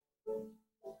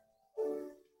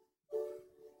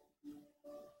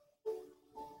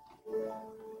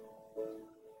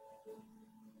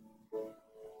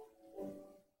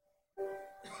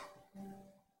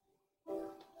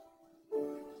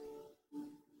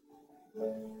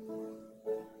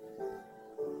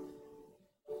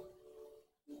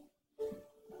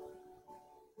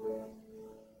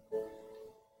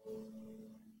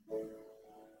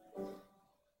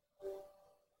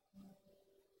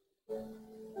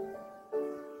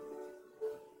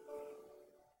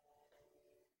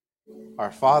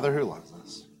our Father who loves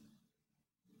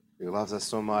us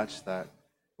so much that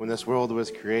when this world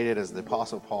was created, as the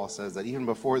Apostle Paul says, that even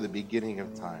before the beginning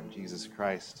of time, Jesus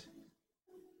Christ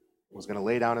was going to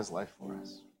lay down his life for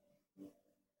us.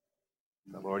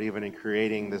 That, Lord, even in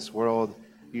creating this world,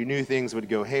 you knew things would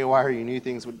go haywire, you knew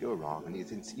things would go wrong, and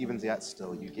even yet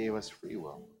still, you gave us free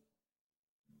will.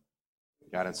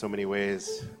 God, in so many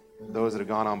ways, those that have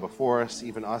gone on before us,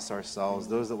 even us ourselves,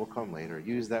 those that will come later,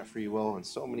 use that free will in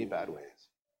so many bad ways.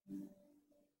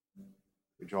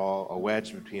 We draw a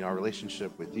wedge between our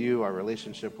relationship with you, our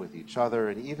relationship with each other,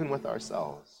 and even with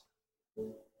ourselves.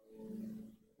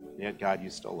 And yet, God,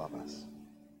 you still love us.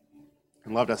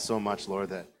 And loved us so much, Lord,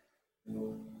 that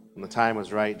when the time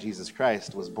was right, Jesus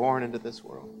Christ was born into this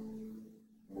world,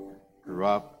 grew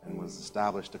up, and was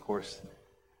established, of course,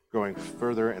 growing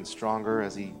further and stronger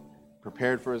as he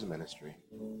prepared for his ministry.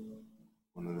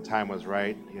 When the time was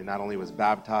right, he not only was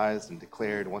baptized and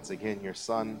declared once again your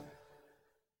son,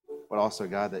 but also,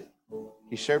 God, that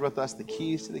he shared with us the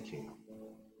keys to the kingdom,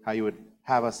 how you would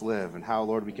have us live, and how,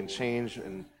 Lord, we can change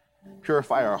and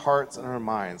purify our hearts and our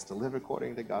minds to live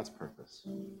according to God's purpose.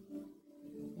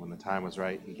 When the time was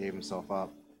right, he gave himself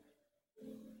up.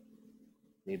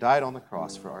 He died on the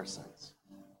cross for our sins.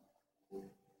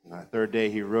 On that third day,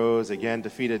 he rose again,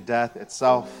 defeated death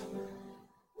itself.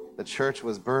 The church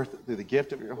was birthed through the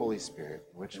gift of your Holy Spirit,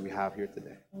 which we have here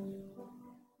today.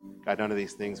 God, none of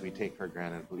these things we take for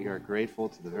granted, but we are grateful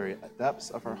to the very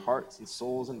depths of our hearts and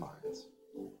souls and minds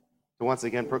to once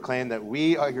again proclaim that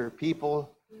we are your people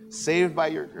saved by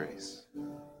your grace.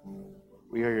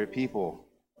 We are your people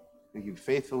who you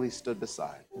faithfully stood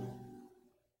beside.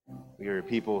 We are your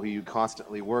people who you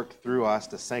constantly work through us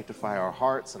to sanctify our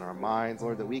hearts and our minds,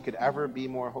 Lord, that we could ever be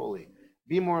more holy,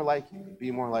 be more like you,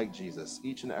 be more like Jesus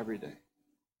each and every day.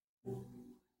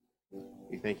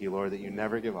 We thank you, Lord, that you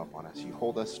never give up on us. You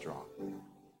hold us strong.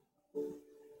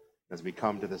 As we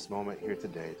come to this moment here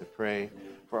today to pray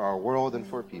for our world and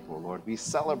for people, Lord, we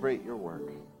celebrate your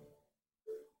work.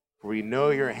 For we know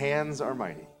your hands are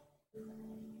mighty,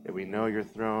 and we know your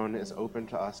throne is open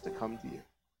to us to come to you.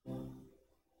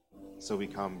 So we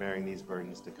come bearing these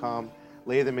burdens to come,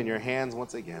 lay them in your hands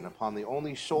once again upon the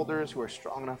only shoulders who are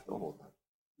strong enough to hold them,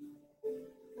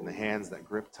 and the hands that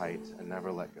grip tight and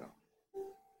never let go.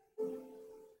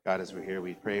 God, as we're here,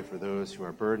 we pray for those who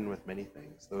are burdened with many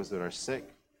things, those that are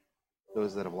sick,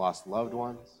 those that have lost loved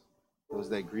ones, those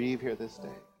that grieve here this day.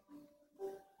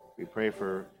 We pray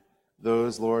for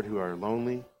those, Lord, who are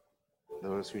lonely,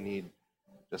 those who need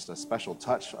just a special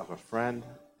touch of a friend,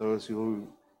 those who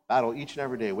battle each and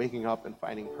every day, waking up and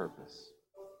finding purpose.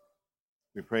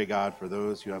 We pray, God, for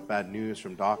those who have bad news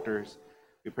from doctors.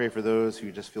 We pray for those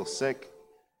who just feel sick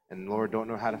and, Lord, don't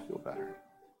know how to feel better.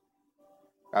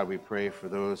 God, we pray for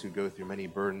those who go through many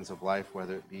burdens of life,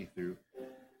 whether it be through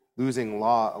losing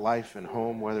life and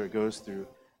home, whether it goes through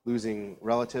losing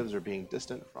relatives or being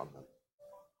distant from them.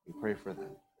 We pray for them.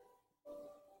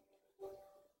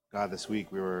 God, this week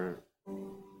we were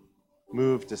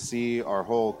moved to see our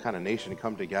whole kind of nation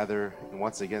come together and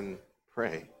once again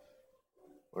pray.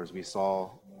 Lord, as we saw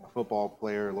a football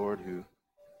player, Lord, who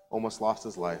almost lost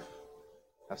his life,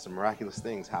 have some miraculous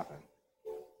things happen.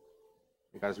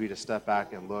 And God, as we just step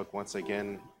back and look once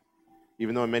again,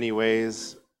 even though in many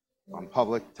ways on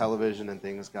public television and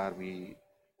things, God, we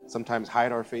sometimes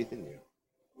hide our faith in you.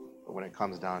 But when it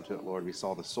comes down to it, Lord, we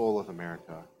saw the soul of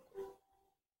America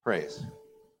praise.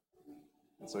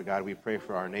 And so, God, we pray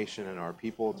for our nation and our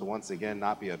people to once again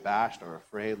not be abashed or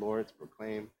afraid, Lord, to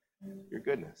proclaim your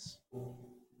goodness. And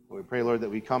we pray, Lord, that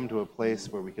we come to a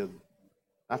place where we could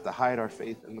not have to hide our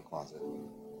faith in the closet.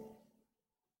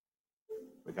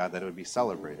 But, God, that it would be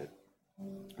celebrated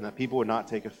and that people would not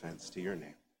take offense to your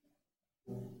name.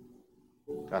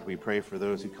 God, we pray for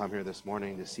those who come here this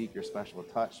morning to seek your special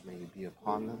touch. May you be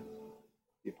upon them,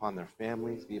 be upon their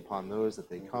families, be upon those that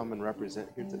they come and represent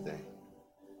here today.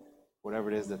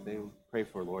 Whatever it is that they pray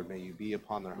for, Lord, may you be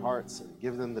upon their hearts and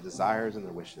give them the desires and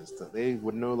their wishes, that they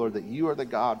would know, Lord, that you are the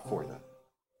God for them.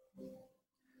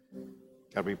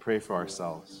 God, we pray for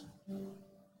ourselves.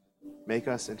 Make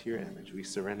us into your image. We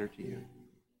surrender to you.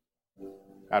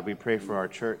 God, we pray for our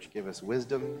church. Give us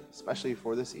wisdom, especially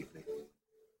for this evening.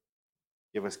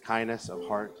 Give us kindness of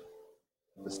heart,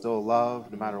 to still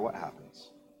love no matter what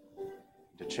happens,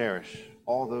 to cherish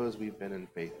all those we've been in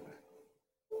faith with.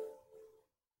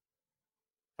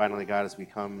 Finally, God, as we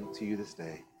come to you this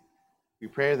day, we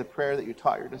pray the prayer that you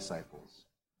taught your disciples.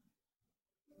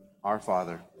 Our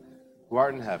Father, who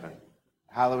art in heaven,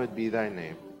 hallowed be thy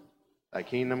name. Thy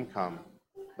kingdom come,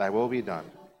 thy will be done,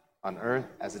 on earth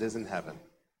as it is in heaven.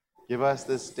 Give us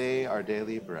this day our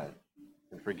daily bread,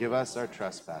 and forgive us our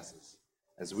trespasses,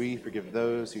 as we forgive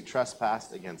those who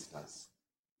trespass against us.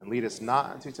 And lead us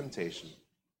not into temptation,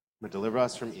 but deliver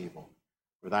us from evil.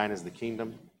 For thine is the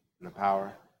kingdom, and the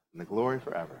power, and the glory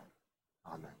forever.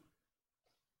 Amen.